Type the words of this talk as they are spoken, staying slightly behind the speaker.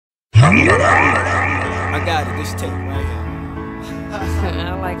I got it, this tape right here.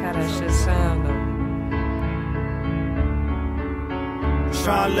 I like how that shit sound though.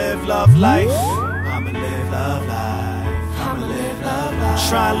 Try to live love life. I'ma live love life. I'ma live love life.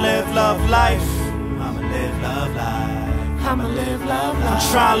 Try to live love life. I'ma live love life. I'ma live love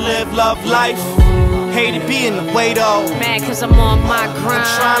life. Try to live love life. Hate it being the way though. Mad cause I'm on my grind.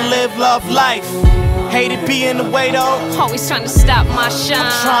 Try to live love life. Hate it being the way though. Always trying to stop my shine.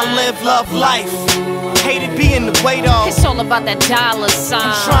 Try to live love life. Hate it being the way though. It's all about that dollar sign.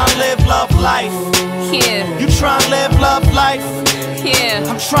 Try to live love life. Yeah, You try to live love life. yeah.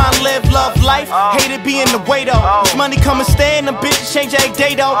 I'm trying to live love life. Hate it being the way though. This money come and stay and them bitches change every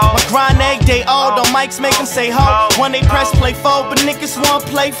day though. My grind every day, all the mics make them say ho. When they press play for, but niggas want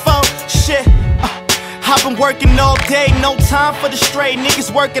play for. Shit. I've been working all day, no time for the stray.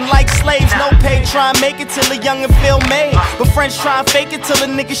 Niggas working like slaves, no pay. Try and make it till a youngin' feel made. But friends try and fake it till a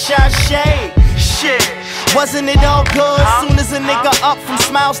nigga shine shade. Shit, wasn't it all good? Soon as a nigga up from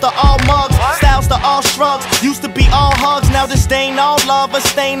smiles to all mugs, styles to all shrugs. Used to be all hugs, now this stain all love. A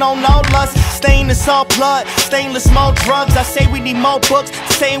stain on all lust, stain is all blood. Stainless more drugs, I say we need more books.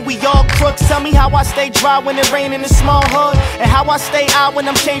 Saying we all crooks, tell me how I stay dry when it rain in a small hood. And how I stay out when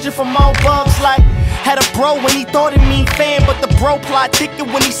I'm changing for more bugs. Like, had a bro when he thought it mean fan, but the bro plot thicker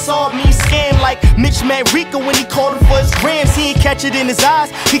when he saw me scam. Like Mitch Manrico when he called it for his grams. He ain't catch it in his eyes,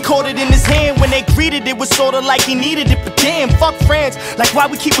 he caught it in his hand. When they greeted it was sorta like he needed it, but damn, fuck friends. Like why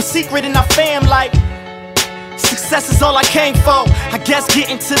we keep a secret in our fam? Like success is all I came for, I guess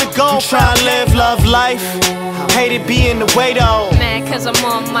getting to the goal. Try to live love life, hate it being the way though. Mad cause I'm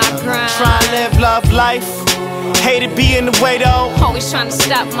on my grind. Try to live love life, hate it being the way though. Always trying to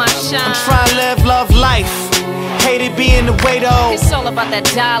stop my shine. I'm trying to live love life, hate it being the way though. It's all about that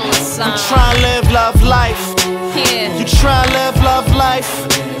dollar sign. I'm trying to live love life. Yeah, You try to live love life.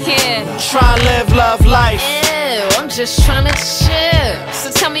 yeah. Try to live love life. Ew, I'm just trying to chill.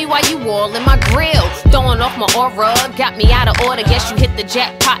 So tell me why you all in my grill, throwing off my aura, got me out of order. Guess you hit the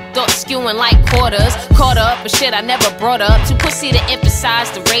jackpot, thoughts skewing like quarters. Caught up with shit I never brought up. Too pussy to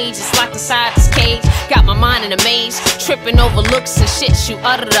emphasize the rage. It's locked inside this cage. Got my mind in a maze, tripping over looks and shit you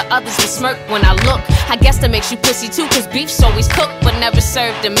utter to others with smirk when I look. I guess that makes you pussy too, cause beef's always cooked, but never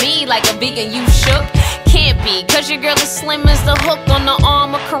served to me like a vegan you shook. Can't be, cause your girl is slim as the hook on the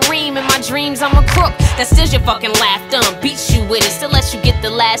arm of Kareem. In my dreams I'm a crook, that steals your fucking laugh. Done beats you with it, still lets you get the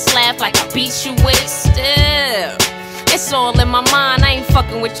last laugh like I beat you with it. Still, it's all in my mind, I ain't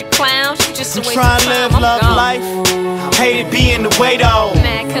fucking with your clowns. You just a waste of time, Try to live I'm love gone. life, hate it being the way though.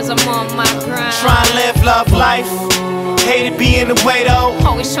 Mad cause I'm on my grind. Try to live love life, hate it being the way though.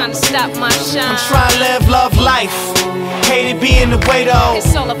 Always trying to stop my shine. I'm trying to live love life, hate it being the way though.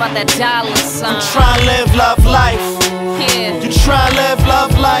 It's all about that dollar sign. I'm trying to live love life. Yeah, You try to live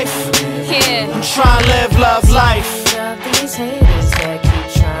love life. yeah. I'm trying to live love life. Of these haters that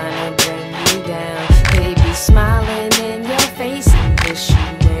keep trying to bring you down, they be smiling in your face and wish you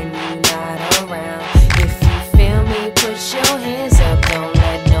when you're not around. If you feel me, put your hands up, don't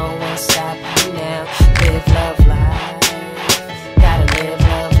let no one stop you now. Live love life, gotta live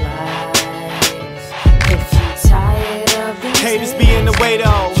love life. If you tired of these Haters be in the way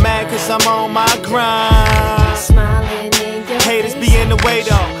though, mad cause I'm on my grind. smiling in your Haters face, be in the way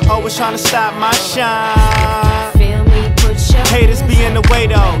though, always trying to stop my shine. feel me, put your Haters be in hands the way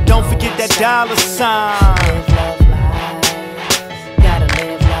though, don't forget that dollar sign. Live love life, gotta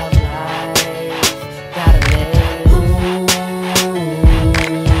live love life, gotta live.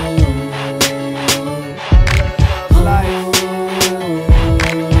 Life.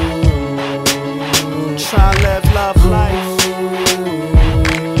 Try to live love life.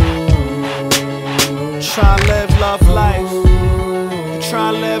 Try to live love life.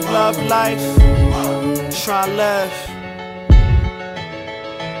 Try to live love life. Try to live.